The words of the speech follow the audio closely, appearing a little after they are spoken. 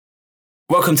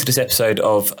Welcome to this episode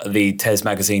of the TES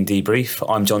Magazine Debrief.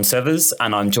 I'm John Severs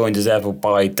and I'm joined as ever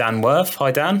by Dan Worth.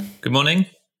 Hi, Dan. Good morning.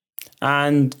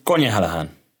 And Grania Hallahan.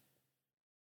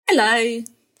 Hello.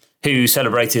 Who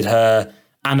celebrated her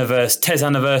TES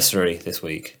anniversary this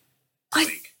week. I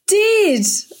did.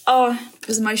 Oh, it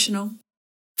was emotional.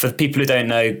 For the people who don't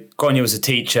know, Grania was a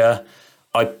teacher.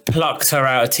 I plucked her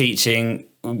out of teaching,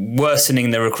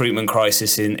 worsening the recruitment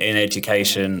crisis in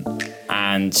education,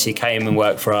 and she came and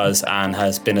worked for us and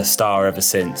has been a star ever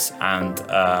since. And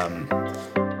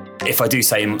if I do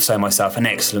say so myself, an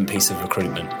excellent piece of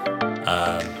recruitment.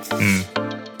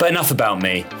 But enough about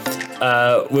me.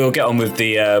 We'll get on with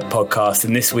the podcast,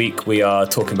 and this week we are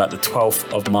talking about the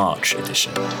 12th of March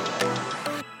edition.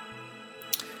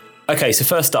 Okay, so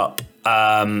first up,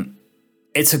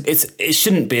 it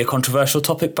shouldn't be a controversial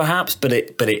topic, perhaps, but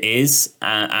it is.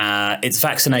 It's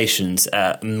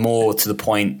vaccinations, more to the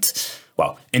point.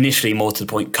 Well, initially more to the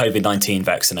point, COVID-19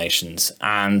 vaccinations,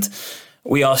 and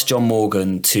we asked John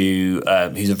Morgan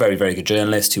who's a very, very good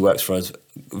journalist who works for us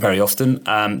very often,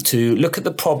 to look at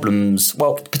the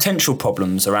potential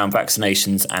problems around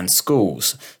vaccinations and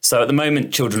schools. So at the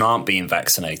moment, children aren't being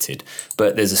vaccinated,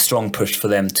 but there's a strong push for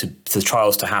the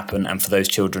trials to happen and for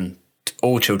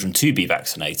all children to be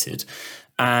vaccinated.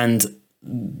 And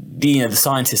the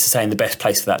scientists are saying the best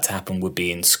place for that to happen would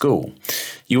be in school.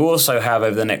 You also have,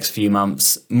 over the next few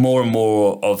months, more and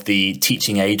more of the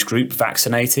teaching age group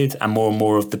vaccinated and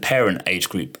more of the parent age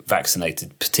group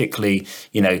vaccinated, particularly,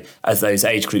 as those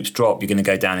age groups drop, you're going to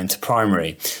go down into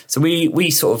primary. So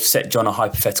we sort of set John a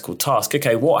hypothetical task.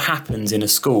 Okay, what happens in a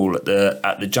school at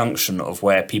the junction of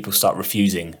where people start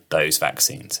refusing those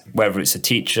vaccines, whether it's a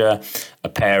teacher, a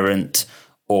parent,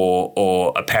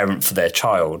 or a parent for their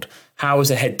child? How,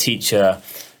 as a head teacher,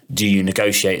 do you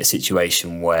negotiate a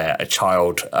situation where a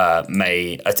parent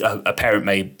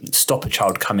may stop a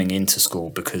child coming into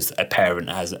school because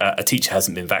a teacher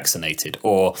hasn't been vaccinated,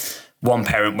 or one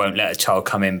parent won't let a child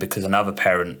come in because another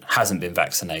parent hasn't been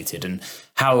vaccinated? And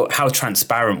how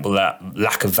transparent will that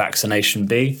lack of vaccination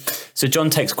be? So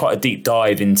John takes quite a deep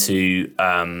dive into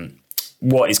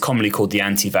what is commonly called the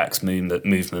anti-vax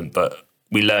movement, but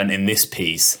we learn in this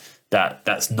piece that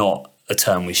that's not a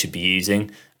term we should be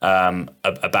using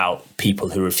about people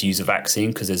who refuse a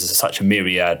vaccine, because there's such a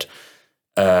myriad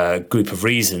group of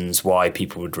reasons why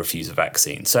people would refuse a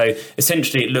vaccine. So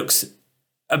essentially it looks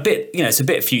a bit, it's a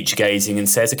bit future gazing and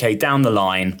says, okay, down the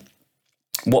line,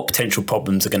 what potential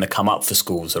problems are going to come up for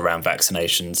schools around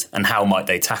vaccinations and how might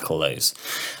they tackle those?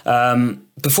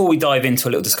 Before we dive into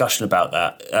a little discussion about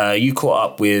that, you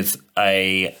caught up with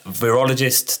a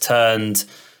virologist turned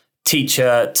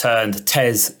teacher turned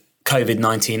TES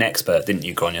COVID-19 expert, didn't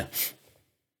you, Grania?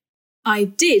 I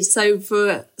did. So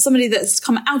for somebody that's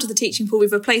come out of the teaching pool,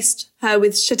 we've replaced her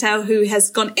with Chantel, who has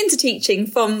gone into teaching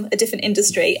from a different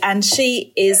industry, and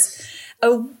she is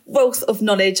a wealth of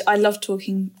knowledge. I love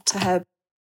talking to her.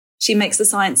 She makes the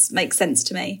science make sense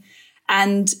to me.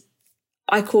 And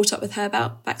I caught up with her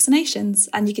about vaccinations,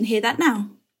 and you can hear that now.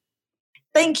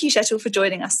 Thank you, Chantel, for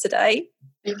joining us today.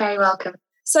 You're very welcome.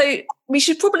 So we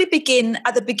should probably begin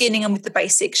at the beginning and with the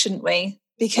basics, shouldn't we?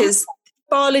 Because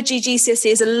biology GCSE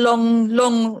is a long,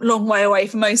 long, long way away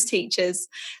for most teachers.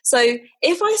 So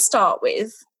if I start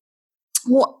with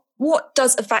what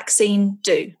does a vaccine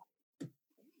do?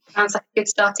 Sounds like a good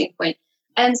starting point.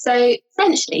 And so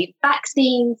essentially,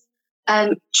 vaccines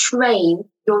train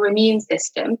your immune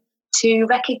system to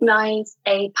recognise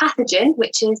a pathogen,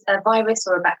 which is a virus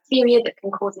or a bacteria that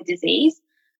can cause a disease.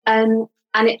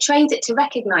 And it trains it to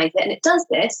recognise it. And it does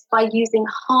this by using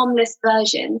harmless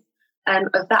versions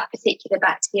of that particular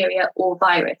bacteria or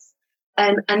virus.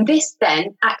 And this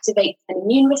then activates an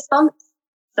immune response,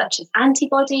 such as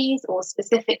antibodies or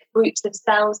specific groups of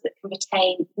cells that can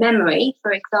retain memory,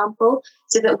 for example,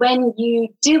 so that when you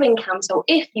do encounter, or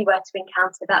if you were to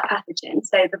encounter that pathogen,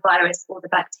 so the virus or the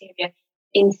bacteria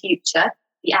in future,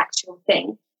 the actual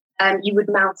thing, you would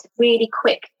mount a really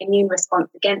quick immune response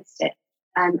against it.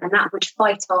 And that would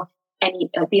fight off any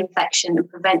of the infection and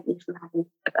prevent you from having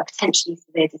a potentially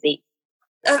severe disease.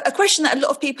 A question that a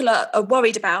lot of people are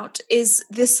worried about is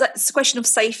this question of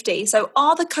safety. So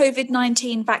are the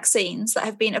COVID-19 vaccines that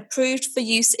have been approved for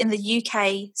use in the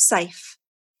UK safe?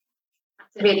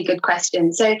 That's a really good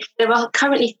question. So there are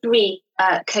currently 3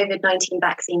 COVID-19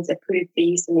 vaccines approved for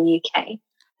use in the UK.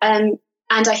 And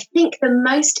I think the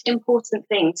most important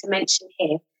thing to mention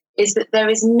here is that there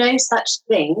is no such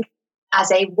thing as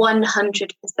a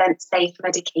 100% safe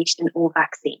medication or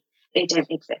vaccine. They don't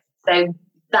exist. So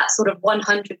that sort of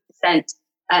 100%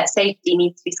 safety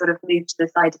needs to be sort of moved to the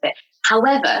side of it.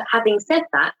 However, having said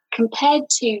that, compared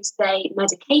to, say,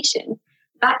 medication,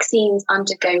 vaccines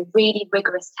undergo really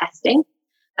rigorous testing.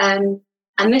 And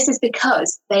this is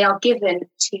because they are given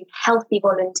to healthy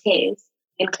volunteers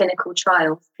in clinical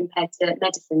trials compared to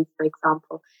medicines, for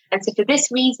example. And so for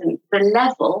this reason,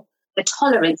 the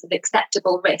tolerance of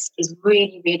acceptable risk is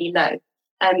really, really low.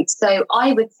 So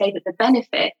I would say that the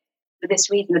benefit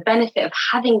of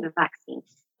having the vaccine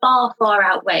far, far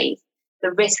outweighs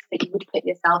the risk that you would put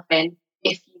yourself in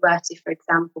if you were to, for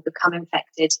example, become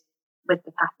infected with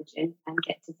the pathogen and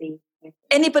get disease.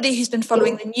 Anybody who's been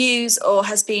following the news or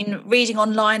has been reading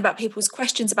online about people's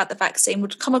questions about the vaccine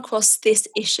would come across this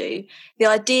issue. The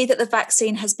idea that the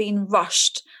vaccine has been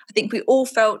rushed. I think we all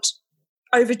felt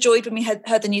overjoyed when we heard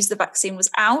the news the vaccine was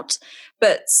out,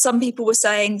 but some people were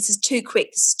saying this is too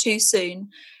quick, this is too soon.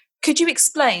 Could you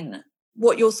explain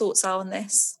what your thoughts are on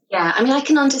this? Yeah, I mean, I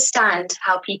can understand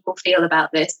how people feel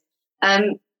about this.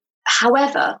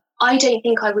 However, I don't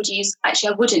think I wouldn't use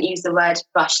the word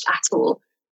rushed at all.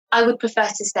 I would prefer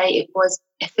to say it was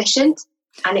efficient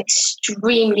and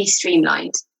extremely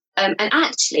streamlined. And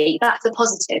actually, that's a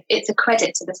positive. It's a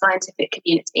credit to the scientific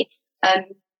community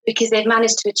because they've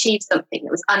managed to achieve something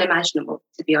that was unimaginable,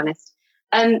 to be honest.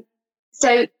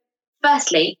 So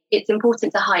firstly, it's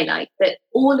important to highlight that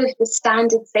all of the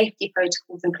standard safety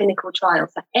protocols and clinical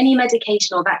trials that any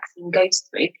medication or vaccine goes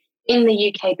through in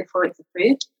the UK before it's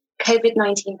approved,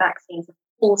 COVID-19 vaccines have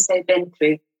also been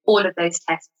through all of those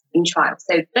tests and trials.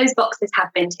 So those boxes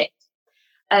have been ticked.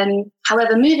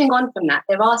 However, moving on from that,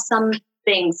 there are some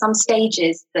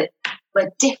stages that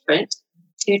were different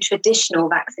to traditional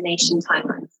vaccination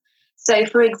timelines. So,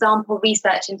 for example,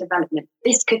 research and development.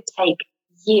 This could take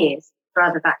years for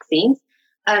other vaccines.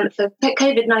 For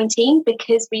COVID-19,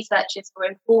 because researchers were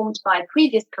informed by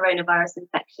previous coronavirus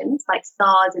infections, like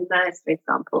SARS and MERS, for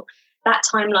example, that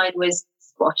timeline was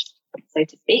squashed, so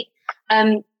to speak.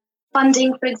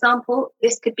 Funding, for example,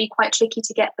 this could be quite tricky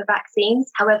to get for vaccines.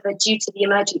 However, due to the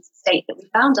emergency state that we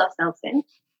found ourselves in,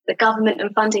 the government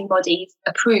and funding bodies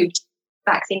approved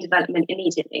vaccine development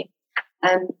immediately.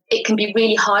 It can be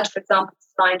really hard, for example, to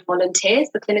find volunteers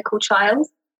for clinical trials.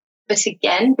 But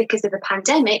again, because of the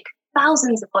pandemic,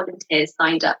 thousands of volunteers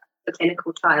signed up for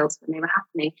clinical trials when they were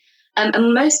happening.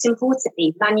 And most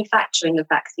importantly, manufacturing of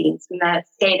vaccines when they're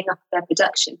scaling up their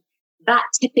production. That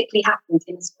typically happens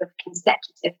in a sort of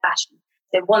consecutive fashion.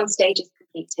 So one stage is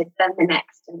completed, then the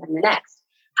next, and then the next.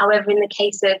 However, in the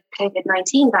case of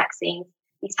COVID-19 vaccines,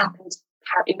 these happened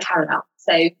in parallel.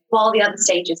 So while the other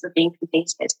stages were being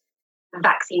completed,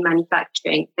 vaccine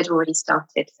manufacturing had already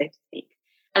started, so to speak.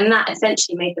 And that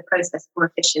essentially made the process more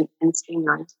efficient and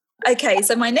streamlined. Okay,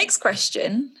 so my next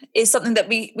question is something that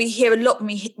we hear a lot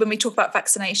when we talk about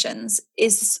vaccinations,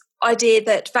 is this idea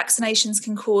that vaccinations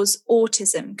can cause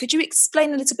autism. Could you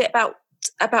explain a little bit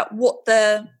about what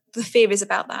the fear is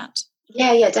about that?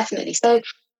 Yeah, definitely. So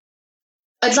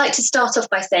I'd like to start off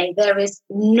by saying there is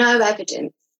no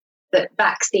evidence that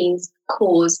vaccines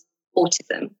cause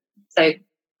autism. So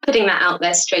putting that out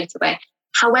there straight away.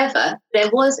 However,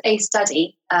 there was a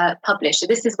study published. So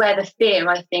this is where the fear,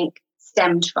 I think,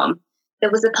 stemmed from. There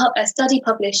was a study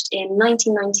published in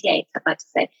 1998, I'd like to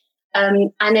say,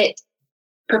 and it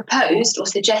proposed or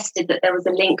suggested that there was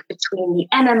a link between the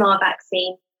MMR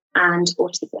vaccine and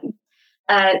autism.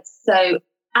 So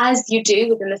as you do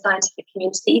within the scientific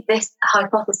community, this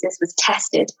hypothesis was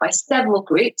tested by several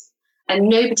groups and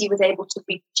nobody was able to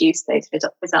reproduce those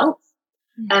results.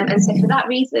 And so for that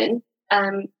reason,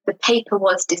 the paper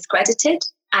was discredited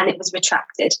and it was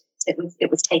retracted. So it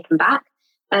was taken back.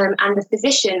 And the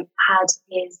physician had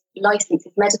his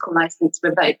medical license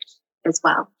revoked as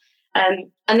well.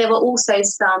 And there were also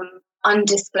some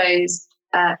undisclosed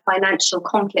financial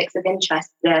conflicts of interest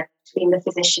there between the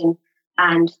physician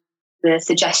and the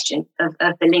suggestion of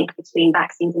the link between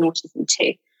vaccines and autism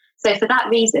too. So for that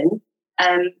reason,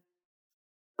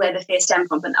 where the fear stemmed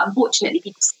from, but unfortunately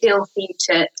people still seem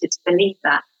to believe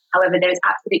that. However, there is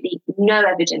absolutely no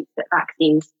evidence that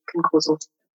vaccines can cause autism.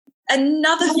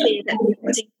 Another fear that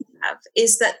people have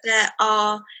is that there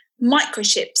are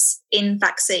microchips in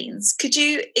vaccines. Could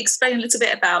you explain a little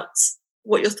bit about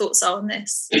what your thoughts are on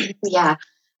this? Yeah.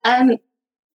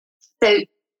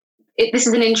 This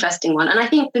is an interesting one. And I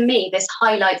think for me, this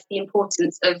highlights the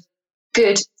importance of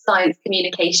good science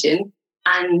communication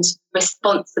and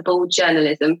responsible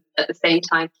journalism at the same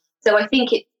time. So I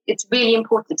think it's really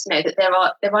important to know that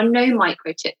there are no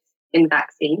microchips in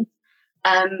vaccines.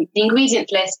 The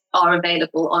ingredient lists are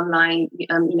available online.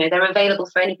 They're available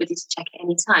for anybody to check at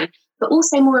any time. But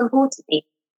also, more importantly,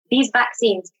 these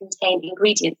vaccines contain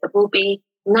ingredients that will be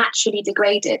naturally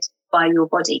degraded by your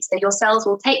body. So your cells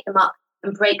will take them up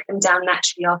and break them down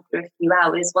naturally after a few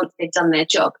hours once they've done their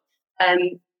job.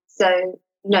 So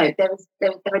no, there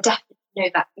are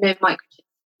definitely no microchips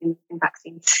in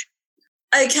vaccines.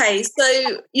 Okay,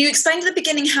 so you explained at the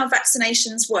beginning how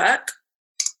vaccinations work.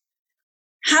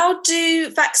 How do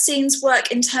vaccines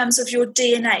work in terms of your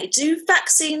DNA? Do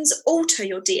vaccines alter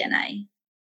your DNA?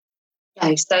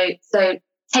 No, so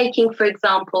taking, for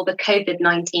example, the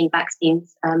COVID-19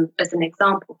 vaccines as an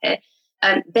example here,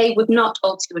 they would not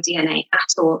alter your DNA at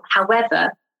all.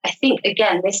 However, I think,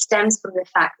 again, this stems from the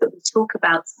fact that we talk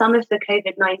about some of the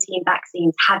COVID-19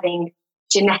 vaccines having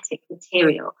genetic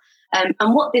material.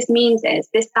 And what this means is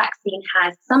this vaccine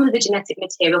has some of the genetic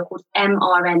material called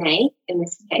mRNA, in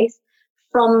this case,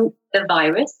 from the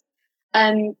virus.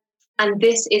 And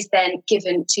this is then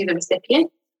given to the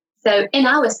recipient. So in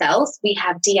our cells, we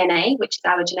have DNA, which is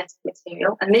our genetic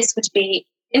material, and this would be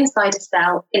inside a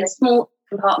cell in a small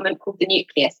compartment called the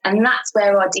nucleus, and that's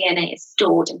where our DNA is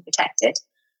stored and protected.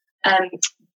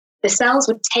 The cells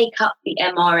would take up the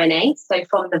mRNA, so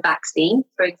from the vaccine,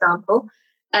 for example,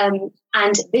 and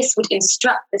this would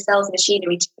instruct the cell's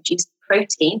machinery to produce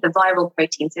protein, the viral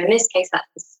protein. So in this case, that's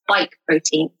the spike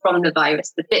protein from the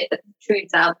virus, the bit that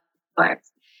protrudes out the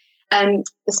virus.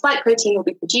 The spike protein will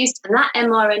be produced, and that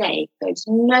mRNA goes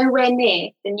nowhere near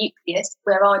the nucleus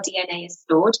where our DNA is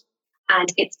stored, and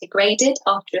it's degraded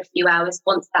after a few hours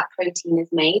once that protein is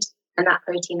made, and that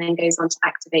protein then goes on to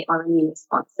activate our immune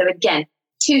response. So again,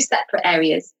 two separate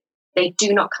areas. They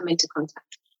do not come into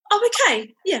contact. Oh,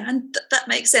 okay. Yeah, and that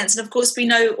makes sense. And of course, we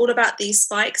know all about these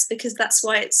spikes because that's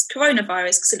why it's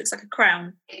coronavirus, because it looks like a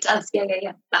crown. It does,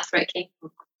 yeah. That's very key.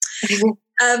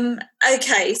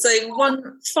 Okay, so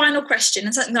one final question,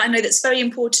 and something that I know that's very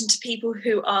important to people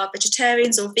who are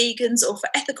vegetarians or vegans or for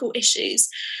ethical issues.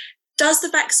 Does the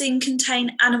vaccine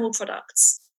contain animal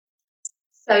products?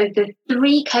 So the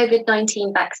 3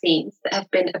 COVID-19 vaccines that have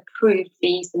been approved for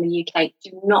use in the UK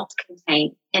do not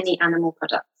contain any animal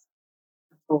products.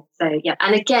 So, yeah.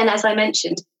 And again, as I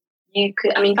mentioned,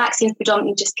 vaccines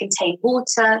predominantly just contain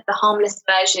water, the harmless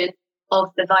version of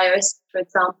the virus, for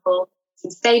example,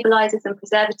 some stabilizers and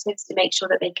preservatives to make sure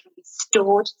that they can be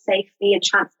stored safely and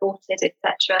transported,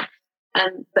 etc.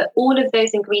 But all of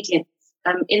those ingredients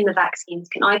in the vaccines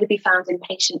can either be found in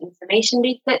patient information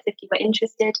leaflets if you were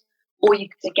interested, or you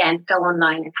could, again, go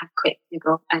online and have a quick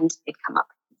Google and it'd come up.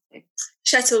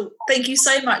 Shetel, thank you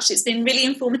so much. It's been really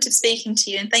informative speaking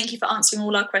to you, and thank you for answering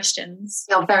all our questions.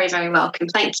 You're very, very welcome.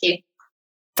 Thank you.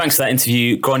 Thanks for that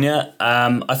interview, Gronya.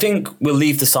 I think we'll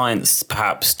leave the science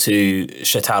perhaps to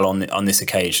Shetel on this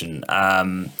occasion.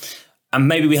 And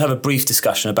maybe we have a brief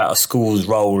discussion about a school's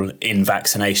role in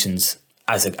vaccinations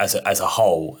as a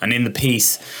whole. And in the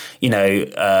piece,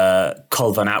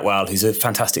 Col van Atwell, who's a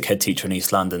fantastic head teacher in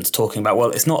East London, is talking about,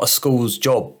 well, it's not a school's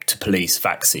job to police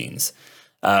vaccines.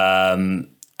 But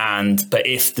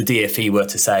if the DfE were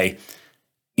to say,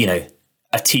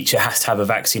 a teacher has to have a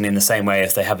vaccine in the same way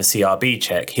as they have a CRB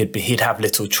check, he'd have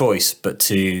little choice but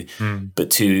to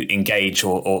engage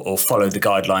or follow the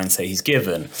guidelines that he's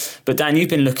given. But Dan, you've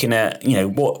been looking at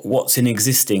what's in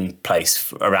existing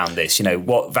place around this.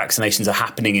 What vaccinations are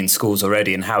happening in schools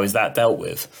already, and how is that dealt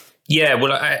with? Yeah,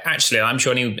 well, I'm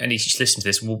sure any teacher listening to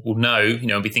this will know,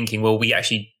 be thinking, well, we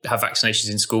actually have vaccinations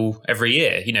in school every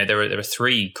year. There are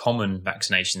 3 common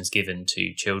vaccinations given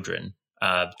to children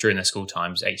during their school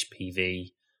times: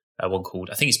 HPV, one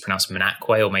called, I think it's pronounced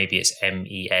Menacquay, or maybe it's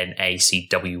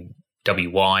MENACWY,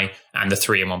 and the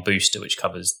 3-in-1 booster, which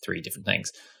covers 3 different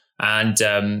things. And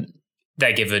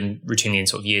they're given routinely in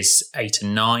sort of years 8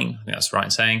 and 9. I think that's right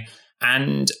in saying.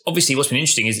 And obviously what's been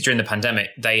interesting is that during the pandemic,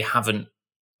 they haven't,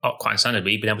 quite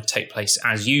understandably, been able to take place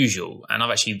as usual. And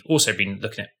I've actually also been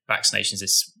looking at vaccinations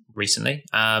this recently,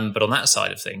 but on that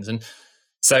side of things. And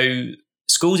so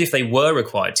schools, if they were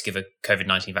required to give a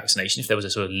COVID-19 vaccination, if there was a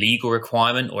sort of legal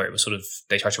requirement, or it was sort of,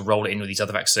 they tried to roll it in with these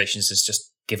other vaccinations as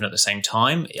just given at the same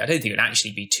time, I don't think it would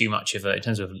actually be too much of a, in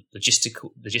terms of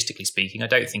logistically speaking, I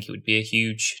don't think it would be a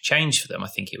huge change for them. I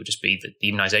think it would just be that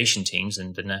the immunisation teams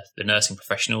and the nursing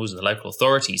professionals and the local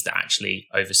authorities that actually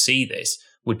oversee this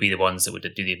would be the ones that would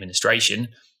do the administration.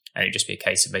 And it would just be a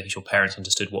case of making sure parents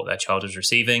understood what their child was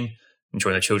receiving,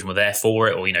 ensuring their children were there for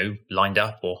it, or, lined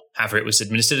up, or however it was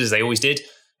administered, as they always did.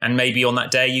 And maybe on that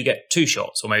day you get 2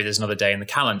 shots, or maybe there's another day in the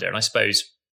calendar. And I suppose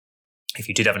if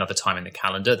you did have another time in the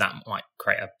calendar, that might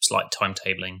create a slight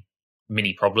timetabling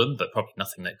mini problem, but probably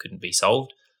nothing that couldn't be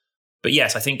solved. But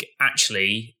yes, I think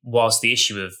actually, whilst the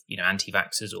issue of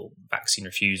anti-vaxxers or vaccine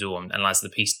refusal, and as the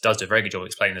piece does do a very good job of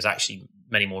explaining, there's actually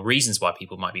many more reasons why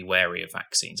people might be wary of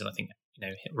vaccines, and I think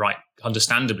right,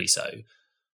 understandably so.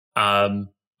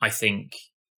 I think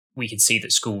we can see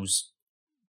that schools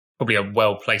probably are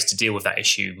well placed to deal with that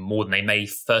issue more than they may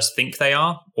first think they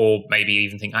are, or maybe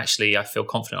even think, actually, I feel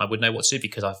confident I would know what to do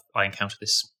because I encounter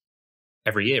this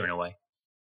every year in a way.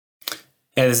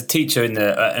 Yeah, there's a teacher an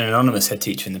anonymous head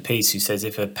teacher in the piece who says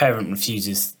if a parent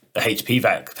refuses the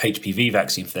HPV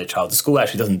vaccine for their child, the school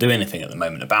actually doesn't do anything at the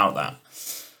moment about that.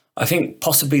 I think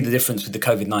possibly the difference with the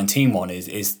COVID-19 one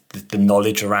is the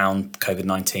knowledge around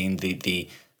COVID-19,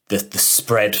 the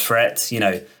spread threat.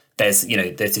 There's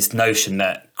this notion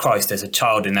that there's a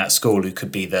child in that school who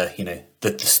could be the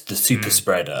super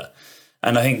spreader,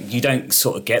 and I think you don't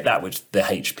sort of get that with the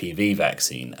HPV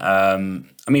vaccine.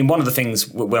 One of the things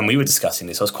when we were discussing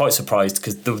this, I was quite surprised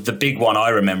because the big one I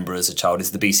remember as a child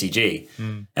is the BCG,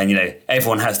 and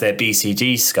everyone has their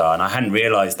BCG scar, and I hadn't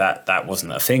realised that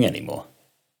wasn't a thing anymore.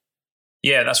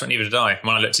 Yeah, that's what neither did I.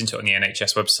 When I looked into it on the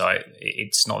NHS website,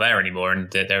 it's not there anymore. And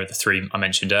there are the 3 I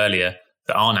mentioned earlier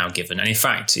that are now given. And in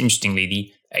fact, interestingly,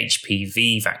 the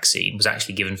HPV vaccine was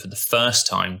actually given for the first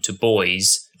time to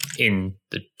boys in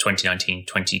the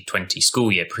 2019-2020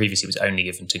 school year. Previously, it was only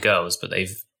given to girls, but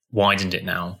they've widened it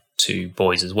now to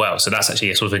boys as well. So that's actually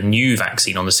a sort of a new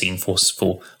vaccine on the scene for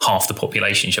half the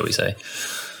population, shall we say.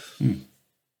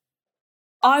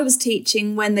 I was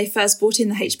teaching when they first brought in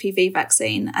the HPV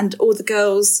vaccine, and all the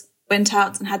girls went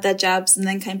out and had their jabs and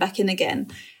then came back in again.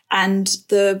 And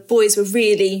the boys were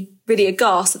really, really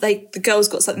aghast that the girls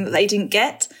got something that they didn't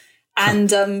get.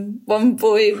 And one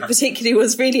boy particularly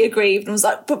was really aggrieved and was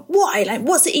like, but why? Like,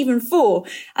 what's it even for?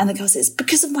 And the girl said, it's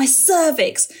because of my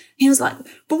cervix. And he was like,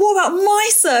 but what about my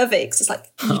cervix? It's like,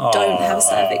 you don't have a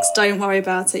cervix. Don't worry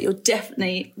about it. You're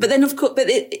definitely... But then, of course,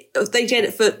 they get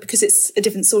it because it's a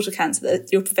different sort of cancer that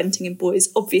you're preventing in boys,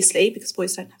 obviously, because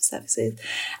boys don't have cervixes.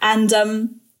 And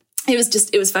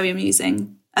it was very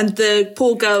amusing. And the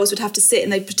poor girls would have to sit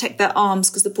and they'd protect their arms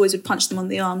because the boys would punch them on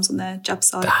the arms on their jab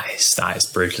side. That is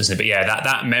brutal, isn't it? But yeah,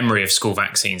 that memory of school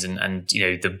vaccines and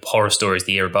the horror stories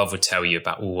the year above would tell you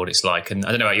about what it's like. And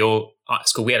I don't know about your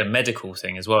school, we had a medical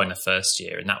thing as well in the first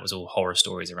year, and that was all horror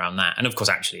stories around that. And of course,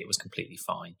 actually, it was completely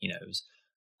fine.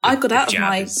 I got out of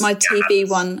my TB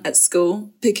one at school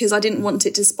because I didn't want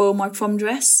it to spoil my prom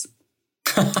dress.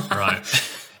 Right.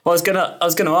 Well, I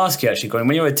was gonna ask you actually, Gordon,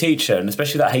 when you were a teacher, and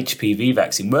especially that HPV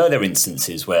vaccine, were there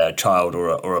instances where a child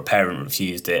or a parent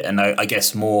refused it? And I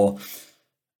guess more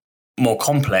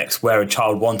complex, where a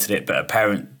child wanted it but a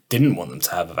parent didn't want them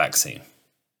to have a vaccine?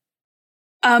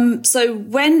 So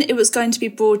when it was going to be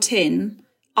brought in,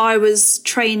 I was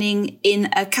training in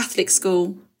a Catholic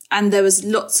school, and there was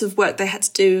lots of work they had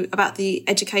to do about the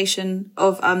education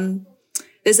of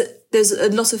There's a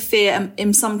lot of fear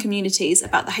in some communities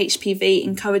about the HPV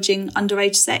encouraging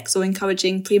underage sex or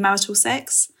encouraging premarital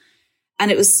sex. And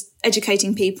it was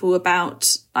educating people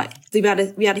about like the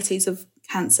realities of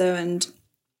cancer and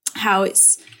how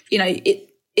it's,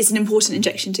 it's an important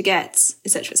injection to get,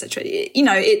 et cetera, et cetera.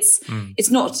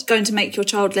 It's not going to make your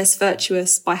child less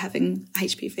virtuous by having a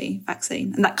HPV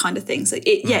vaccine and that kind of thing. So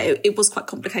it was quite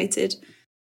complicated.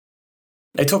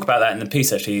 They talk about that in the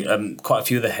piece, actually, quite a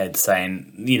few of the heads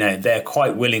saying, they're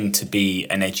quite willing to be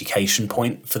an education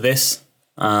point for this.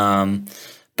 But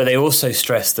they also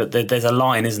stress that there's a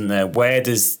line, isn't there? Where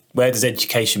does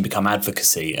education become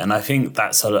advocacy? And I think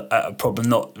that's a problem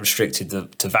not restricted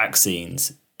to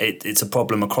vaccines. It's a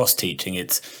problem across teaching.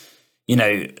 It's,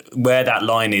 where that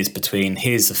line is between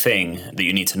here's a thing that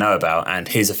you need to know about and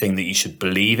here's a thing that you should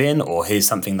believe in, or here's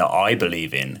something that I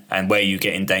believe in, and where you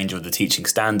get in danger of the teaching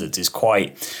standards is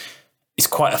quite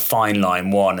a fine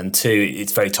line, one. And two,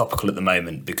 it's very topical at the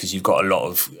moment because you've got a lot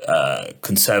of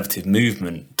conservative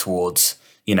movement towards,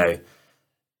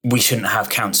 we shouldn't have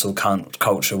cancel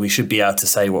culture. We should be able to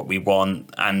say what we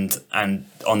want. And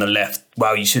on the left,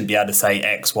 well, you shouldn't be able to say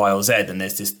X, Y, or Z. And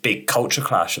there's this big culture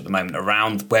clash at the moment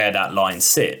around where that line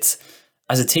sits.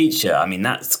 As a teacher,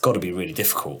 that's got to be really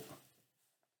difficult.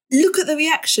 Look at the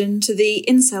reaction to the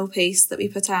incel piece that we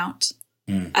put out.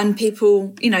 And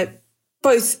people,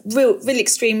 both really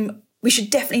extreme, we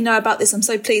should definitely know about this. I'm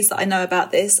so pleased that I know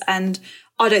about this. And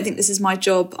I don't think this is my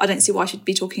job. I don't see why I should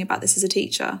be talking about this as a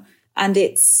teacher. And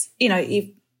it's,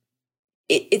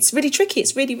 it's really tricky.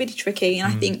 It's really, really tricky.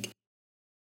 And I think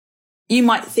you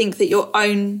might think that your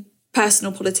own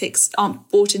personal politics aren't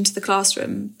brought into the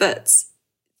classroom, but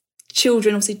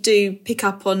children obviously do pick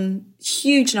up on a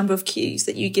huge number of cues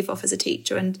that you give off as a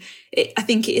teacher. And I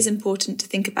think it is important to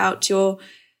think about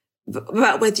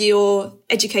whether you're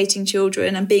educating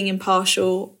children and being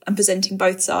impartial and presenting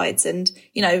both sides. And,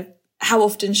 how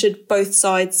often should both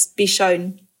sides be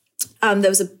shown? There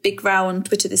was a big row on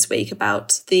Twitter this week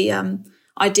about the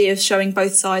idea of showing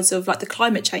both sides of like the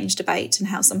climate change debate and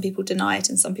how some people deny it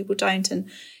and some people don't. And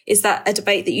is that a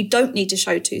debate that you don't need to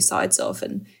show two sides of,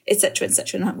 and et cetera,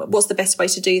 and what's the best way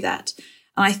to do that?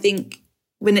 And I think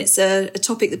when it's a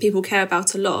topic that people care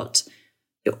about a lot,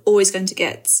 you're always going to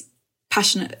get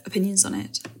passionate opinions on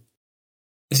it.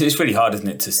 It's really hard, isn't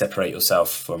it, to separate yourself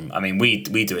from, I mean, we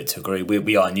do it to agree.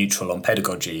 We are neutral on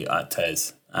pedagogy at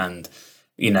TES. And,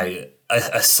 you know,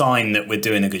 a sign that we're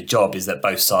doing a good job is that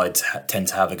both sides tend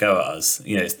to have a go at us.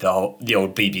 You know, it's the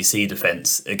old BBC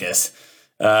defence, I guess.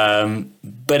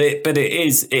 But it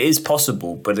is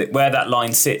possible. But where that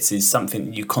line sits is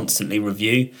something you constantly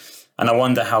review. And I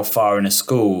wonder how far in a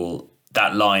school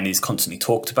that line is constantly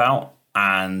talked about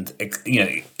and, you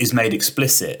know, is made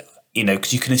explicit. You know,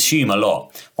 because you can assume a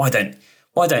lot. Why don't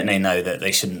they know that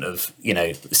they shouldn't have, you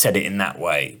know, said it in that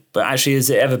way? But actually, has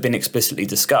it ever been explicitly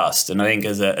discussed? And I think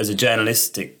as a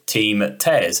journalistic team at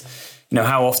TES, you know,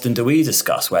 how often do we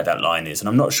discuss where that line is? And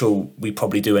I'm not sure we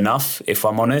probably do enough, if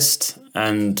I'm honest.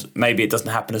 And maybe it doesn't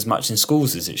happen as much in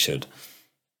schools as it should.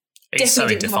 It's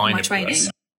Definitely so didn't come up in my indefinable.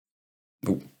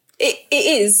 training. It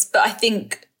is, but I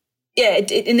think, yeah,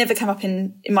 it never came up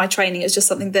in my training. It's just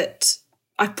something that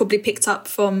I probably picked up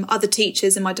from other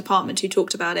teachers in my department who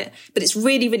talked about it. But it's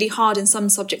really, really hard in some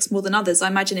subjects more than others. I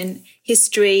imagine in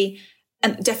history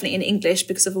and definitely in English,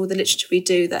 because of all the literature we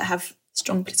do that have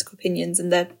strong political opinions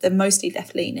and they're mostly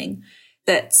left-leaning,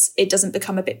 that it doesn't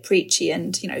become a bit preachy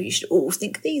and, you know, you should all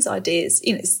think these ideas.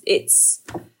 You know,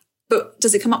 but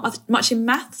does it come up much in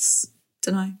maths?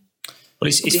 Don't know. Well,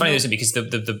 it's funny, isn't it? Because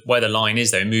the where the line is,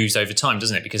 though, it moves over time,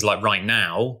 doesn't it? Because like right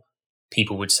now,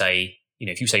 people would say, you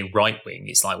know, if you say right wing,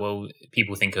 it's like, well,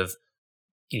 people think of,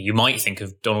 you might think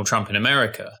of Donald Trump in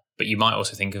America, but you might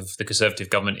also think of the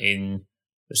Conservative government in,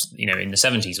 you know, in the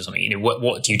 70s or something. You know,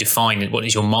 what do you define? What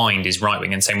is your mind is right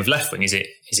wing? And same with left wing. Is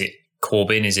it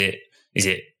Corbyn? Is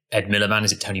it Ed Miliband?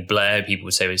 Is it Tony Blair? People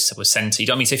would say was centre. You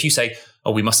know what I mean? So if you say,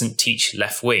 oh, we mustn't teach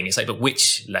left wing, it's like, but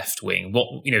which left wing?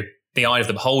 What, you know, the eye of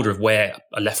the beholder of where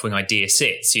a left wing idea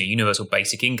sits. You know, universal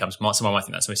basic income. Someone might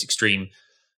think that's the most extreme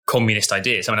communist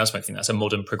idea. Someone else might think that's a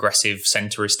modern progressive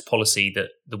centrist policy that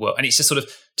the world, and it's just sort of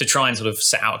to try and sort of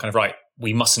set out kind of, right,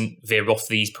 we mustn't veer off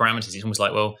these parameters. It's almost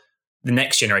like, well, the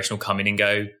next generation will come in and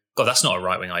go, God, that's not a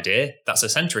right wing idea. That's a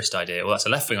centrist idea. Or that's a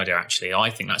left wing idea. Actually, I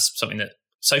think that's something that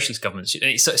socialist governments should.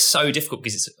 And it's so difficult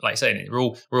because it's like saying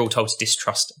we're all told to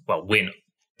distrust. Well,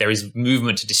 there is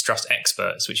movement to distrust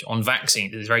experts, which on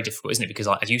vaccines is very difficult, isn't it? Because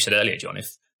like, as you said earlier, John,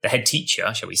 if the head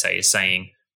teacher, shall we say, is saying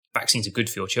vaccines are good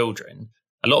for your children,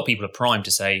 a lot of people are primed to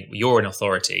say, well, you're an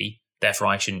authority, therefore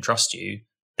I shouldn't trust you,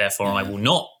 therefore I will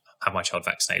not have my child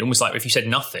vaccinated. Almost like if you said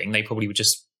nothing, they probably would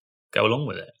just go along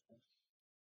with it.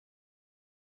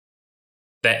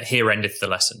 That here endeth the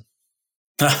lesson.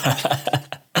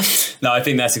 No, I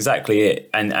think that's exactly it.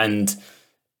 And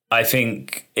I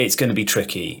think it's going to be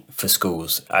tricky for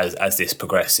schools as this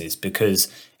progresses,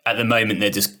 because at the moment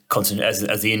they're just concentrating,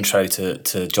 as the intro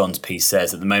to John's piece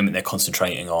says, at the moment they're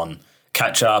concentrating on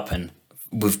catch up, and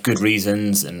with good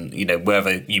reasons, and you know,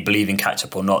 whether you believe in catch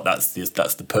up or not, that's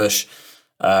the push.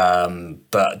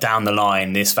 But down the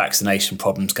line, this vaccination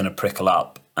problem is going to prickle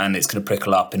up, and it's going to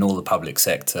prickle up in all the public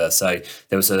sector. So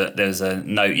there was a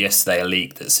note yesterday, a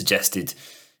leak that suggested,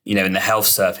 you know, in the health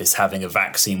service, having a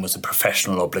vaccine was a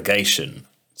professional obligation.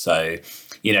 So,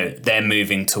 you know, they're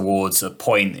moving towards a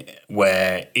point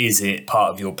where is it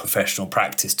part of your professional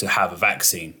practice to have a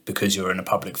vaccine because you're in a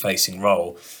public facing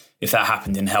role? If that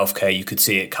happened in healthcare, you could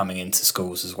see it coming into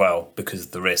schools as well because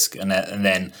of the risk. And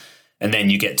then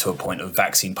you get to a point of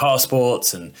vaccine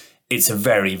passports, and it's a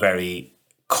very, very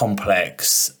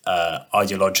complex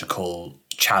ideological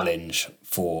challenge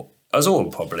for us all,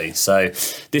 probably. So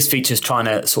this feature's trying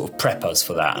to sort of prep us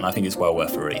for that, and I think it's well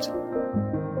worth a read.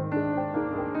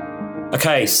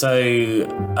 Okay, so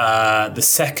the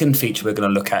second feature we're going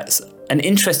to look at is an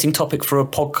interesting topic for a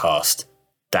podcast,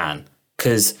 Dan,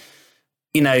 because,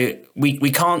 you know,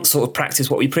 we can't sort of practice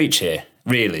what we preach here,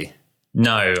 really.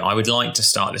 No, I would like to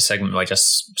start this segment by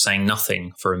just saying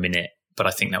nothing for a minute, but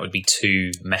I think that would be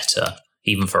too meta,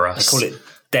 even for us. They call it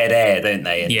dead air, don't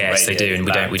they? Yes, they do, and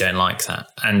we don't like that.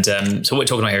 And so what we're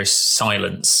talking about here is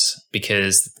silence,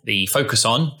 because the focus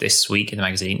on this week in the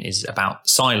magazine is about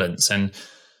silence. And,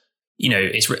 you know,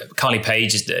 it's Carly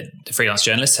Page, is the freelance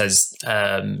journalist, has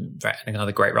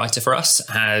another great writer for us,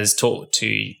 has talked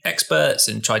to experts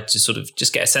and tried to sort of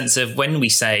just get a sense of when we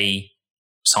say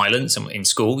silence in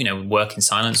school, you know, work in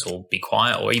silence or be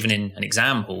quiet, or even in an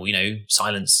exam hall, you know,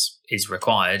 silence is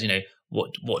required. You know,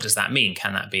 what does that mean?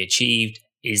 Can that be achieved?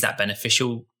 Is that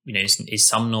beneficial? You know, is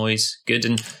some noise good?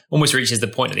 And almost reaches the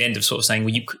point at the end of sort of saying,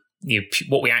 well,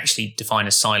 what we actually define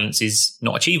as silence is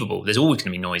not achievable. There's always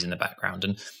going to be noise in the background,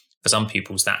 and for some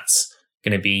pupils, that's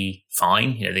going to be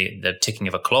fine. The ticking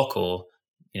of a clock, or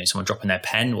someone dropping their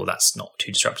pen. Well, that's not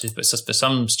too disruptive. But for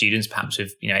some students, perhaps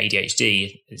with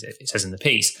ADHD, as it says in the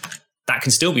piece, that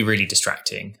can still be really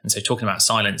distracting. And so talking about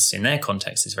silence in their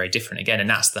context is very different again. And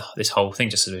that's this whole thing,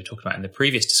 just as we were talking about in the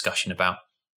previous discussion about,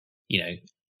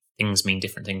 things mean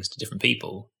different things to different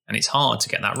people. And it's hard to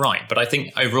get that right. But I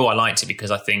think overall I liked it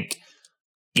because I think,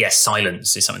 yes,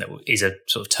 silence is something that is a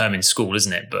sort of term in school,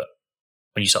 isn't it? But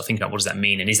when you start thinking about what does that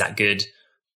mean and is that good,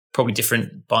 probably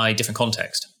different by different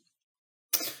context.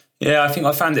 Yeah, I think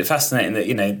I found it fascinating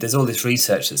that, there's all this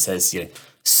research that says,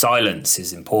 silence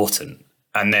is important.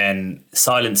 And then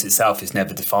silence itself is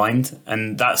never defined.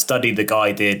 And that study the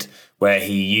guy did where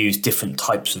he used different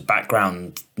types of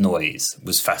background noise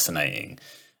was fascinating.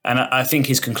 And I think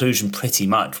his conclusion pretty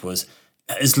much was,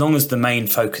 as long as the main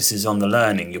focus is on the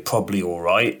learning, you're probably all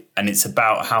right. And it's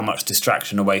about how much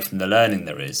distraction away from the learning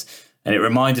there is. And it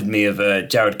reminded me of a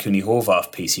Jared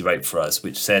Cooney-Horvath piece he wrote for us,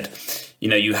 which said,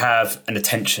 you have an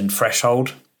attention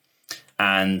threshold.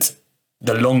 And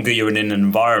the longer you're in an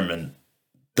environment,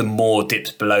 the more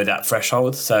dips below that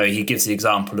threshold. So he gives the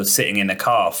example of sitting in a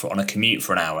car on a commute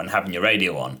for an hour and having your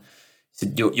radio on. So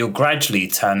you'll gradually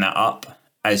turn that up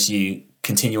as you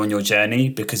continue on your journey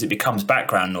because it becomes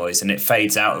background noise and it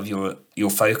fades out of your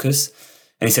focus.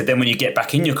 And he said, then when you get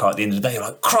back in your car at the end of the day, you're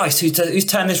like, Christ, who's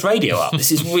turned this radio up?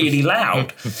 This is really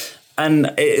loud.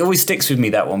 And it always sticks with me,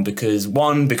 that one, because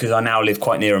I now live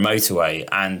quite near a motorway.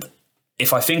 And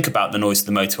if I think about the noise of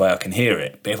the motorway, I can hear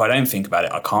it. But if I don't think about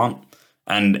it, I can't.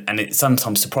 And it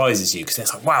sometimes surprises you because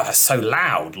it's like, wow, that's so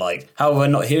loud. Like, how am I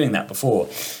not hearing that before?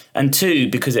 And two,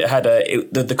 because it had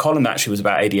the column actually was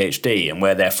about ADHD and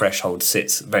where their threshold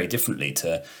sits very differently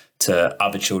to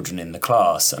other children in the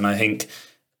class. And I think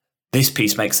this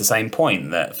piece makes the same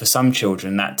point that for some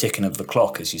children, that ticking of the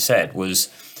clock, as you said,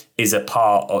 is a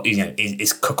part of,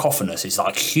 is cacophonous. It's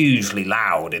like hugely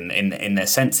loud in their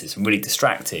senses and really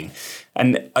distracting.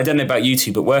 And I don't know about you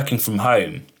two, but working from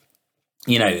home,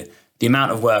 the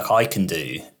amount of work I can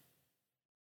do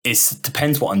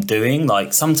depends what I'm doing.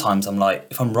 Like sometimes I'm like,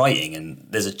 if I'm writing and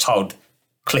there's a child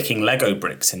clicking Lego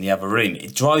bricks in the other room,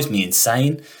 it drives me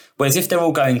insane. Whereas if they're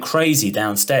all going crazy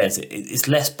downstairs, it's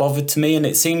less bothered to me, and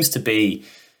it seems to be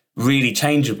really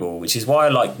changeable, which is why I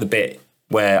like the bit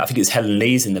where I think it's Helen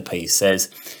Lee's in the piece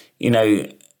says,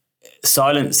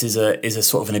 silence is a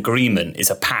sort of an agreement,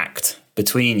 is a pact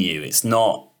between you.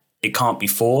 It can't be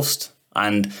forced.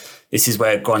 And this is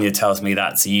where Grania tells me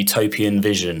that's a utopian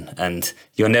vision, and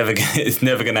it's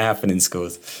never going to happen in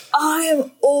schools. I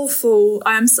am awful.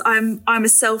 I'm a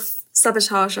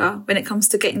self-sabotager when it comes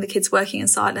to getting the kids working in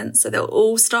silence. So they'll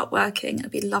all start working. It'll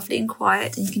be lovely and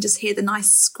quiet, and you can just hear the nice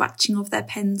scratching of their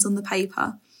pens on the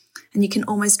paper, and you can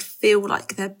almost feel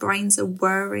like their brains are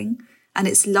whirring, and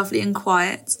it's lovely and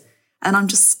quiet. And I'm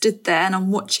just stood there and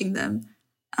I'm watching them,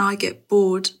 and I get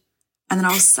bored, and then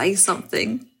I'll say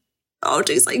something. I'll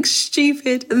do something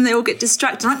stupid and they all get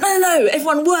distracted. I'm like, no,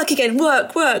 everyone work again,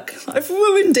 work. I've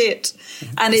ruined it.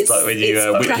 And it's like when you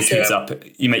whip your kids up,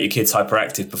 you make your kids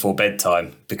hyperactive before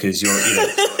bedtime because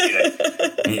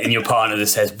and your partner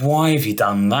just says, why have you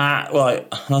done that?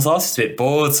 Like, I was just a bit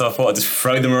bored, so I thought I'd just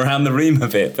throw them around the room a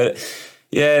bit. But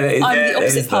yeah, I'm the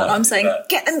opposite partner. I'm saying,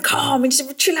 get them calm and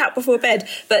just chill out before bed.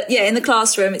 But yeah, in the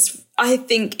classroom, I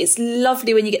think it's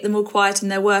lovely when you get them all quiet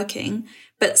and they're working.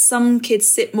 But some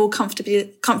kids sit more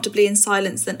comfortably in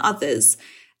silence than others.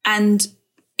 And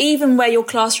even where your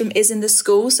classroom is in the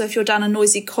school, so if you're down a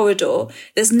noisy corridor,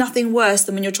 there's nothing worse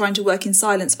than when you're trying to work in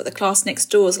silence, but the class next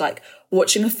door is like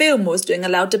watching a film or is doing a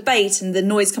loud debate and the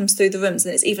noise comes through the rooms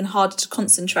and it's even harder to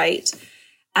concentrate.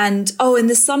 And, in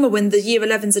the summer when the year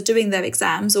 11s are doing their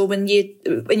exams or when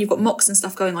you've got mocks and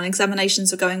stuff going on,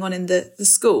 examinations are going on in the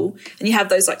school and you have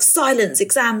those like silence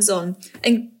exams on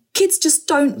and kids just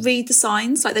don't read the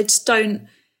signs. Like they just don't.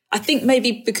 I think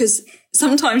maybe because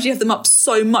sometimes you have them up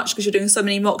so much because you're doing so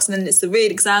many mocks and then it's the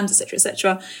real exams,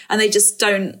 etc., and they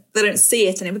don't see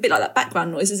it. And it's a bit like that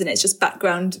background noise, isn't it? It's just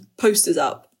background posters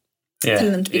up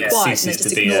telling them to be quiet and they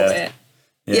just ignore it.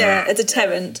 Yeah, a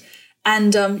deterrent.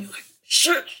 And you're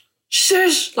like,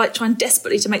 shush, like trying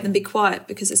desperately to make them be quiet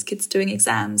because there's kids doing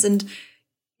exams. And,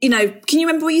 can you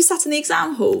remember where you sat in the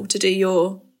exam hall to do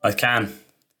your... I can.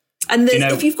 And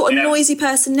if you've got a noisy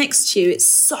person next to you, it's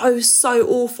so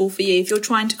awful for you if you're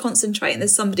trying to concentrate and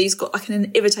there's somebody who's got like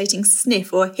an irritating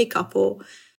sniff or a hiccup or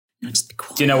just be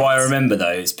quiet. Do you know why I remember though?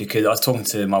 It's because I was talking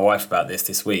to my wife about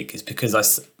this week. It's because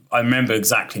I remember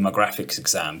exactly my graphics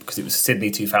exam because it was Sydney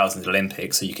 2000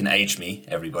 Olympics. So you can age me,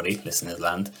 everybody, listeners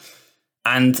land.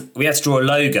 And we had to draw a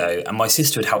logo, and my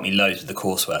sister had helped me loads with the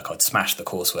coursework. I'd smashed the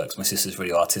coursework because my sister's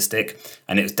really artistic,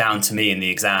 and it was down to me in the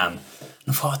exam. And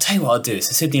I thought, I'll tell you what I'll do. It's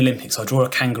the Sydney Olympics. I'll draw a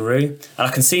kangaroo. And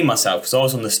I can see myself because I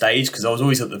was on the stage, because I was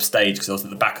always at the stage because I was at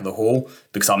the back of the hall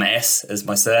because I'm S as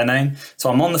my surname.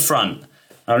 So I'm on the front, and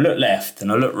I look left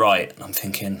and I look right, and I'm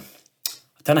thinking,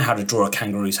 I don't know how to draw a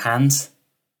kangaroo's hands.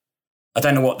 I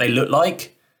don't know what they look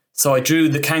like. So I drew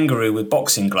the kangaroo with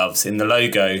boxing gloves in the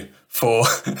logo for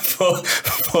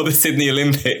the Sydney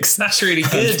Olympics. That's really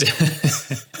good.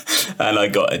 And I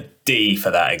got a D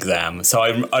for that exam. So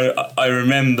I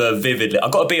remember vividly. I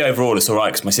got a B overall. It's all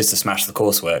right because my sister smashed the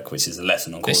coursework, which is a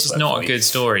lesson on coursework. This is not a good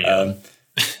story.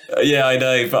 Yeah, I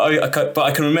know. But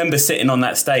I can remember sitting on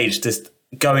that stage just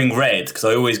going red, because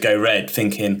I always go red,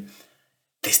 thinking,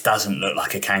 this doesn't look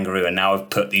like a kangaroo. And now I've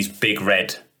put these big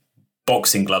red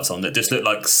boxing gloves on that just look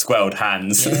like swelled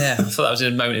hands. Yeah, I thought that was a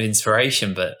moment of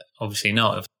inspiration, but obviously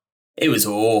not. It was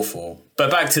awful. But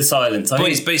back to silence. But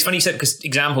it's funny you said, because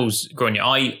examples growing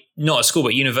up, not at school,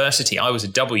 but university, I was a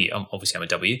W. Obviously, I'm a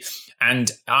W.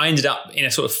 And I ended up in a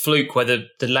sort of fluke where the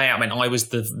layout meant I was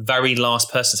the very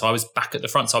last person. So I was back at the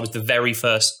front. So I was the very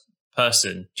first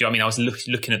person. Do you know what I mean? I was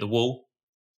looking at the wall,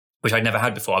 which I'd never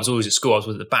had before. I was always at school. I was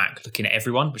at the back looking at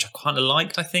everyone, which I kind of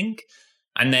liked, I think.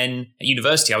 And then at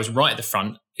university, I was right at the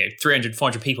front, 300,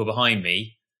 400 people behind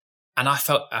me. And I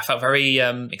felt very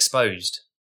exposed.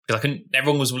 Because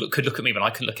everyone could look at me, but I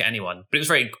couldn't look at anyone. But it was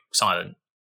very silent.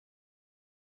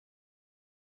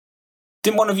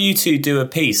 Didn't one of you two do a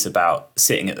piece about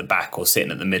sitting at the back or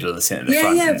sitting at the middle or sitting at the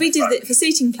front? Yeah, we did it for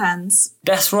seating plans.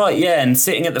 That's right, yeah. And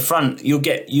sitting at the front,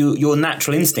 your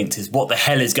natural instinct is, what the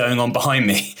hell is going on behind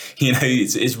me?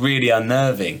 It's really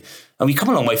unnerving. And we've come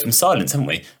a long way from silence, haven't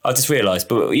we? I just realised.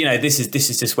 But, this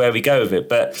is just where we go with it.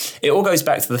 But it all goes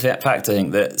back to the fact, I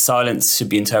think, that silence should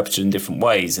be interpreted in different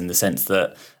ways, in the sense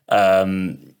that,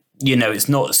 it's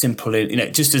not simple,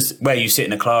 just as where you sit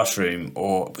in a classroom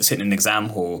or sit in an exam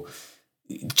hall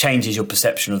changes your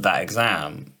perception of that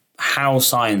exam. How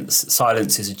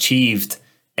silence is achieved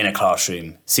in a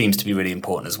classroom seems to be really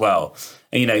important as well.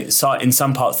 And, in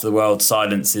some parts of the world,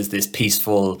 silence is this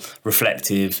peaceful,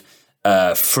 reflective,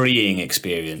 freeing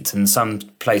experience. And in some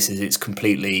places it's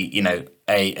completely,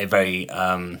 a very,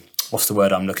 what's the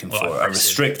word I'm looking for? Oppressive. A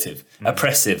restrictive,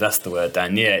 oppressive. That's the word,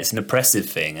 Dan. Yeah, it's an oppressive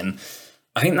thing. And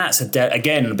I think that's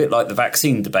again, a bit like the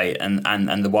vaccine debate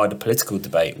and the wider political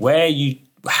debate,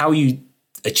 how you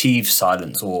achieve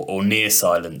silence or near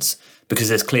silence, because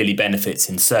there's clearly benefits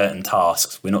in certain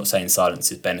tasks. We're not saying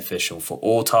silence is beneficial for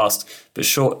all tasks, but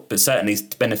certainly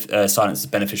silence is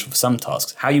beneficial for some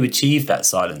tasks. How you achieve that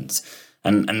silence,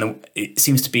 it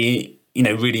seems to be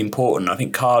really important. I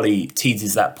think Carly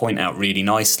teases that point out really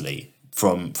nicely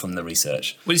from the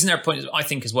research. Well, isn't there a point, I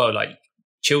think, as well, like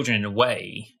children in a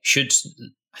way should,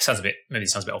 maybe it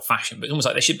sounds a bit old-fashioned, but it's almost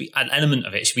like there should be an element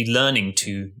of it should be learning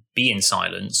to be in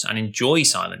silence and enjoy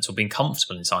silence, or being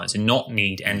comfortable in silence and not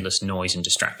need endless noise and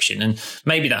distraction. And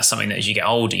maybe that's something that as you get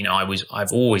older,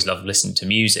 I've always loved listening to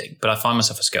music, but I find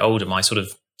myself as I get older,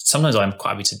 sometimes I'm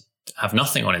quite happy to have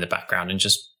nothing on in the background and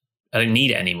just, I don't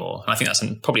need it anymore. And I think that's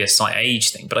probably a slight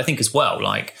age thing, but I think as well,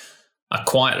 like a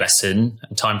quiet lesson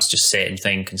and time to just sit and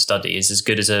think and study is as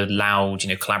good as a loud,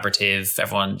 collaborative,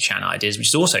 everyone chatting ideas, which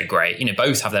is also great.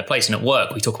 Both have their place. And at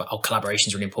work, we talk about, collaboration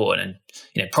is really important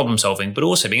and, problem solving, but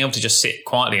also being able to just sit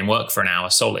quietly and work for an hour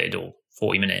solid or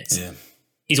 40 minutes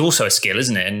is also a skill,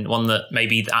 isn't it? And one that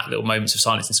maybe that little moments of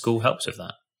silence in school helps with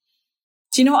that.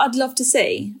 Do you know what I'd love to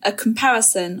see? A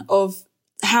comparison of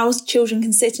how children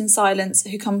can sit in silence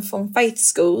who come from faith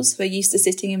schools, who are used to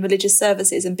sitting in religious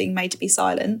services and being made to be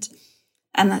silent,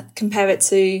 and compare it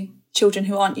to children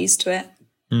who aren't used to it.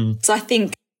 So I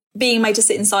think being made to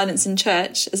sit in silence in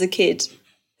church as a kid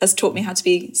has taught me how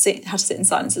to sit in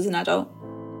silence as an adult.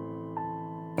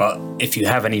 Well, if you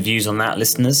have any views on that,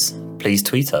 listeners, please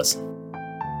tweet us.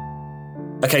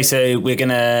 Okay, so we're going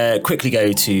to quickly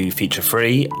go to feature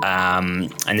 3,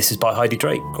 and this is by Heidi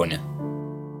Drake. Grainne.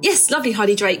 Yes, lovely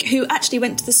Heidi Drake, who actually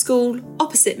went to the school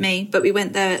opposite me, but we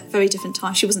went there at very different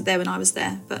times. She wasn't there when I was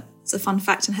there, but it's a fun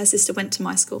fact, and her sister went to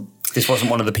my school. This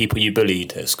wasn't one of the people you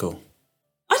bullied at school?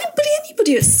 I didn't bully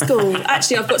anybody at school.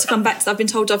 Actually, I've got to come back because I've been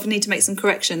told I need to make some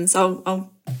corrections.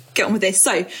 I'll get on with this.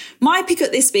 So my pick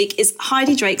up this week is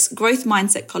Heidi Drake's growth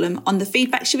mindset column on the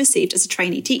feedback she received as a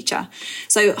trainee teacher.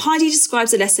 So Heidi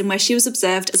describes a lesson where she was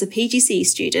observed as a PGCE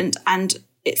student, and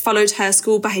it followed her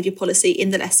school behaviour policy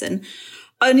in the lesson,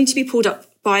 only to be pulled up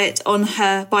by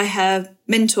her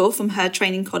mentor from her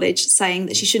training college, saying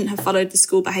that she shouldn't have followed the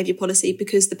school behaviour policy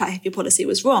because the behaviour policy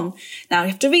was wrong. Now, you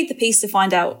have to read the piece to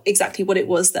find out exactly what it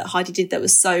was that Heidi did that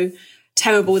was so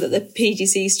terrible that the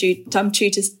PGC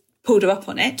tutors pulled her up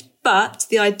on it. But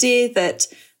the idea that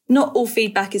not all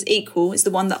feedback is equal is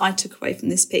the one that I took away from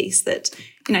this piece, that,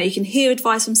 you know, you can hear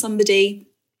advice from somebody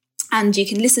and you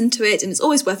can listen to it, and it's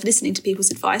always worth listening to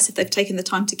people's advice if they've taken the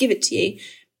time to give it to you,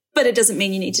 but it doesn't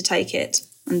mean you need to take it.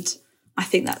 And I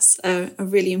think that's a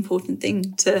really important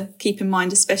thing to keep in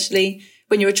mind, especially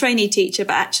when you're a trainee teacher,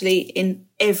 but actually in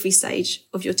every stage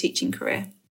of your teaching career.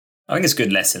 I think it's a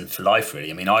good lesson for life, really.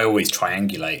 I mean, I always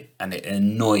triangulate, and it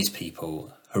annoys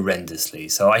people horrendously.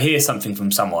 So I hear something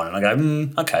from someone and I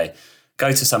go, okay,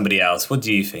 go to somebody else. What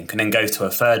do you think? And then go to a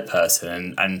third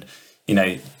person and you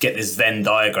know, get this Venn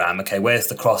diagram. Okay, where's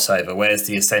the crossover? Where's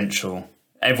the essential?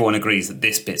 Everyone agrees that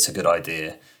this bit's a good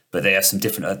idea, but they have some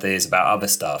different ideas about other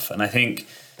stuff. And I think,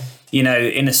 you know,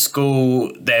 in a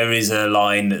school, there is a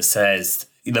line that says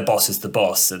the boss is the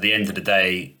boss. At the end of the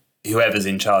day, whoever's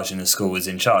in charge in the school is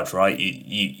in charge, right?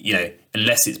 You know,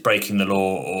 unless it's breaking the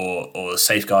law or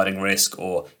safeguarding risk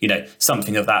or, you know,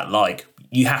 something of that like,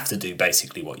 you have to do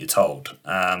basically what you're told.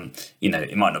 You know,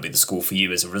 it might not be the school for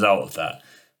you as a result of that.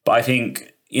 But I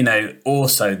think, you know,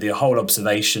 also the whole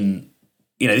observation,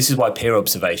 you know, this is why peer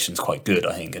observation is quite good,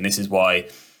 I think. And this is why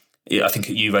I think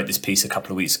you wrote this piece a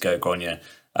couple of weeks ago, Gráinne,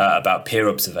 about peer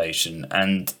observation.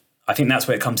 And I think that's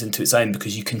where it comes into its own,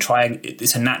 because you can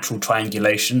it's a natural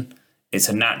triangulation. It's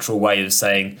a natural way of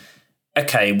saying,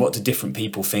 okay, what do different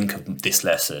people think of this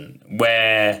lesson?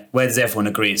 Where does everyone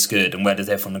agree it's good and where does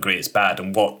everyone agree it's bad?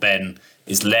 And what then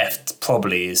is left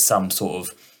probably is some sort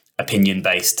of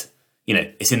opinion-based, you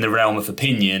know, it's in the realm of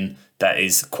opinion that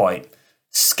is quite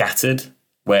scattered,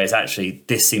 whereas actually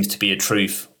this seems to be a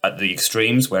truth at the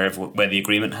extremes where the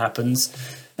agreement happens.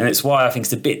 And it's why I think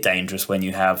it's a bit dangerous when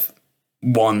you have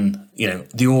one, you know,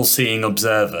 the all-seeing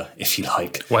observer, if you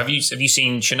like. Well, have you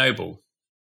seen Chernobyl?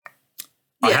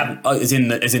 Yeah. I haven't. Oh, is in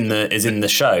the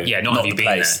show. Yeah, not have you been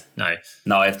place. there?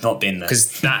 No, I've not been there.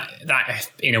 Because that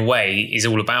in a way is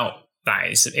all about that.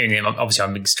 It's, obviously,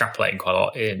 I'm extrapolating quite a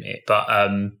lot in it, but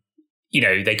you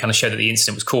know, they kind of show that the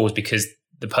incident was caused because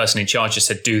the person in charge just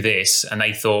said do this, and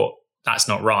they thought that's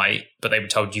not right, but they were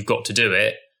told you've got to do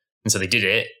it, and so they did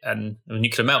it, and a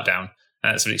nuclear meltdown.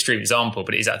 And that's an extreme example,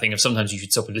 but it is that thing of sometimes you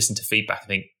should stop and listen to feedback and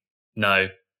think, no.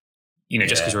 You know,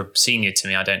 just because you're a senior to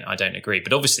me, I don't agree.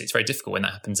 But obviously, it's very difficult when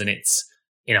that happens, and it's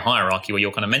in a hierarchy where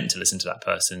you're kind of meant to listen to that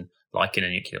person, like in a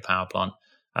nuclear power plant.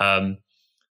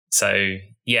 So,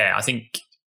 yeah, I think.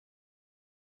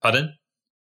 Pardon?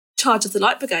 Charge of the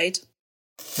Light Brigade.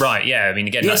 Right. Yeah. I mean,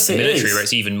 again, yes, that's the military is. where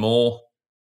it's even more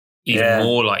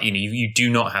like, you know, you do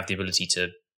not have the ability to.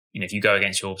 You know, if you go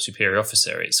against your superior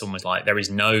officer, it's almost like there is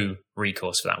no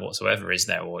recourse for that whatsoever, is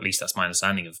there? Or at least that's my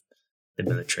understanding of the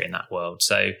military in that world.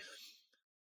 So.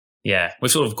 Yeah, we've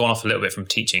sort of gone off a little bit from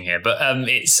teaching here, but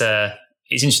it's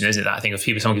interesting, isn't it? That thing of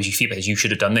someone gives you feedback as you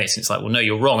should have done this. And it's like, well, no,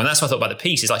 you're wrong. And that's what I thought about the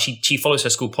piece. Is like she follows her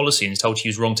school policy and is told she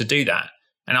was wrong to do that.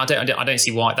 And I don't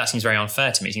see why that seems very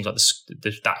unfair to me. It seems like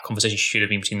that conversation should have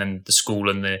been between the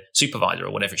school and the supervisor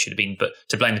or whatever it should have been. But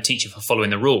to blame the teacher for following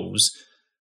the rules,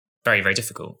 very, very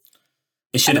difficult.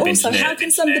 It should have been. Also, how can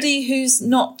somebody who's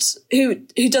not who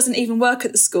doesn't even work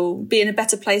at the school be in a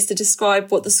better place to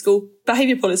describe what the school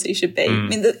behaviour policy should be? I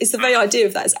mean, it's the very idea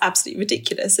of that is absolutely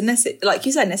ridiculous. Unless it, like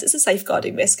you said, unless it's a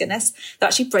safeguarding risk, unless they're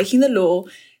actually breaking the law,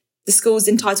 the school's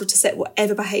entitled to set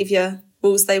whatever behaviour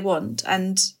rules they want.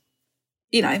 And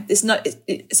you know, it's not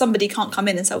somebody can't come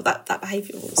in and say, well, that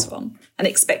behaviour was wrong and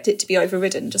expect it to be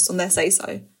overridden just on their say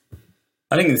so.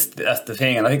 I think that's the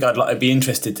thing, and I think I'd be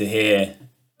interested to hear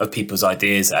of people's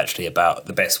ideas actually about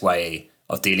the best way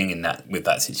of dealing with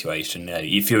that situation. You know,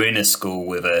 if you're in a school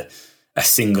with a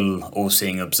single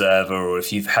all-seeing observer, or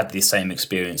if you've had the same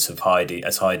experience of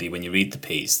Heidi when you read the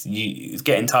piece, you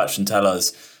get in touch and tell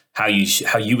us how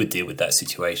you would deal with that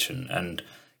situation, and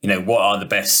you know, what are the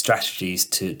best strategies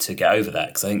to get over that?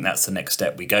 Because I think that's the next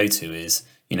step we go to is,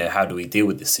 you know, how do we deal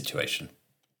with this situation?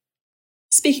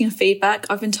 Speaking of feedback,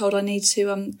 I've been told I need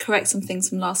to correct some things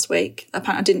from last week.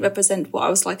 Apparently I didn't represent what I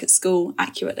was like at school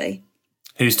accurately.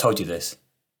 Who's told you this?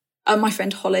 My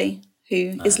friend Holly,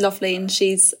 who is lovely, and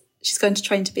she's going to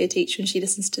train to be a teacher, and she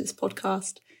listens to this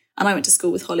podcast. And I went to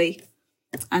school with Holly,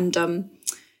 and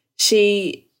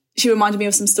she reminded me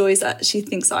of some stories that she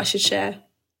thinks that I should share.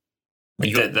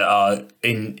 That are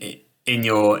in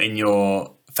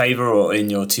your favour or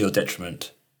to your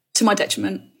detriment? To my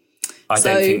detriment.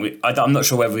 I'm not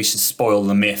sure whether we should spoil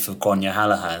the myth of Gráinne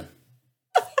Hallahan.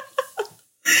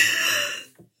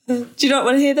 Do you not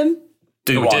want to hear them?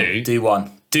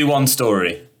 Do one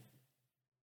story.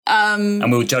 And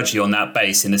we'll judge you on that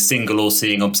base in a single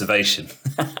all-seeing observation.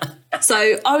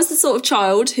 So I was the sort of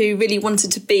child who really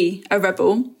wanted to be a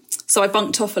rebel. So I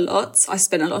bunked off a lot. I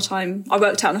spent a lot of time. I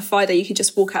worked out on a Friday. You could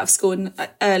just walk out of school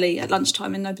early at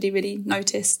lunchtime and nobody really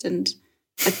noticed. And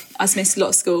I missed a lot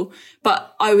of school.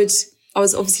 But I was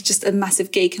obviously just a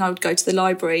massive geek, and I would go to the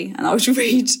library and I would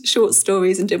read short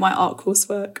stories and do my art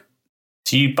coursework.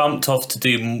 So you bumped off to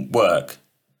do work?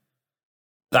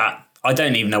 That I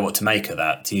don't even know what to make of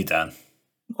that. Do you, Dan?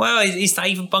 Well, is that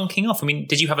even bunking off? I mean,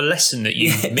 did you have a lesson that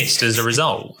you missed as a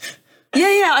result?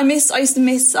 Yeah. I used to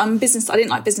miss business. I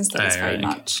didn't like business studies very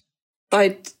much.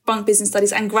 I'd bunk business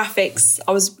studies and graphics.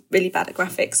 I was really bad at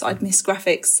graphics. So I'd miss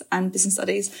graphics and business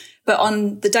studies. But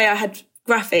on the day I had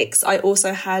graphics, I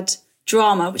also had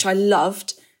drama, which I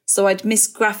loved. So I'd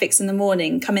miss graphics in the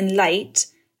morning, come in late,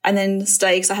 and then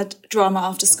stay because I had drama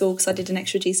after school because I did an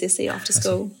extra GCSE after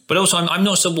school. But also, I'm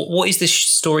not sure, what is this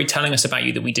story telling us about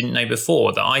you that we didn't know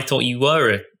before? That I thought you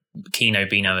were a Kino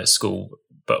Beano at school,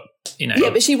 but, you know. Yeah,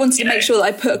 but she wanted to make sure that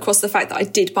I put across the fact that I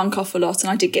did bunk off a lot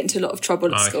and I did get into a lot of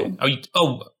trouble at school. So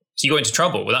you got into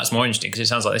trouble? Well, that's more interesting because it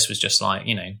sounds like this was just like,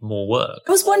 more work.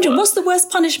 I was wondering, what's the worst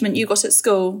punishment you got at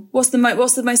school? What's the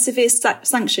most severe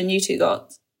sanction you two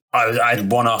got? I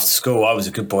had one after school. I was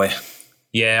a good boy.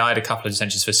 Yeah, I had a couple of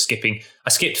detentions for skipping. I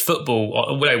skipped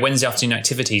football, Wednesday afternoon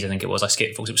activities, I think it was. I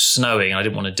skipped because it was snowing and I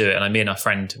didn't want to do it. And me and our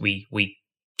friend, we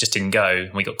just didn't go.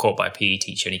 And we got caught by a PE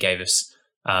teacher and he gave us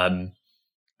a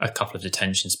couple of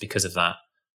detentions because of that,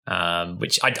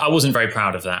 which I wasn't very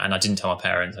proud of that. And I didn't tell my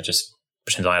parents. I just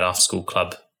pretended I had after school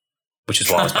club, which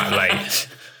is why I was back late.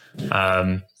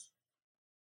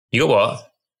 You got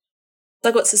what?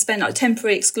 I got suspended,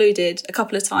 temporarily excluded a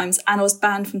couple of times, and I was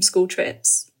banned from school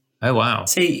trips. Oh, wow.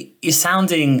 See, you're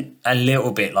sounding a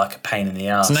little bit like a pain in the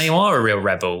ass. So now you are a real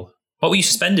rebel. What were you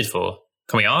suspended for?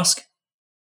 Can we ask?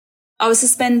 I was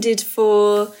suspended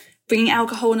for bringing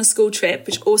alcohol on a school trip,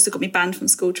 which also got me banned from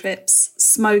school trips,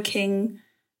 smoking,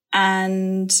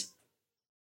 and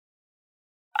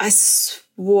I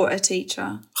swore at a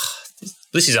teacher.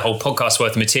 This is a whole podcast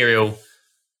worth of material.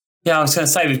 Yeah, I was going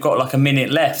to say, we've got like a minute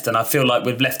left and I feel like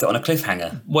we've left it on a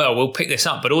cliffhanger. Well, we'll pick this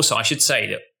up, but also I should say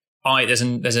that there's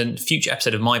a future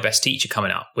episode of My Best Teacher coming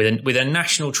up with a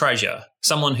national treasure,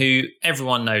 someone who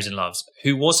everyone knows and loves,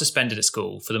 who was suspended at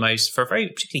school for a very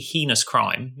particularly heinous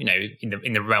crime,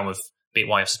 in the realm of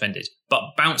why you're suspended, but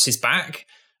bounces back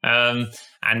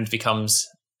and becomes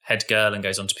head girl and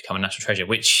goes on to become a national treasure,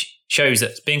 which shows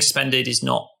that being suspended is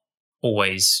not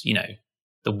always,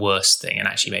 the worst thing. And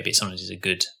actually, maybe it sometimes is a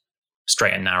good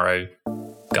straight and narrow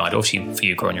guide. Obviously, for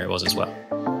you, Gráinne, it was as well.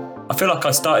 I feel like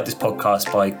I started this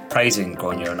podcast by praising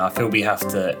Gráinne, and I feel we have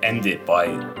to end it by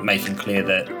making clear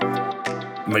that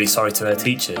I'm really sorry to her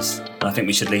teachers. And I think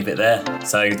we should leave it there.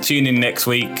 So tune in next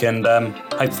week and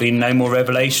hopefully no more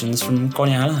revelations from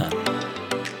Gráinne Hallahan.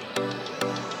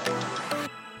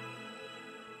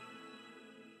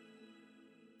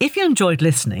 If you enjoyed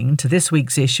listening to this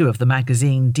week's issue of the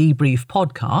magazine Debrief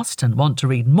podcast and want to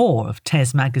read more of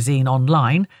TES Magazine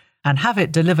online and have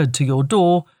it delivered to your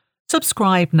door,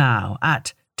 subscribe now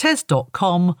at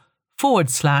tes.com/store.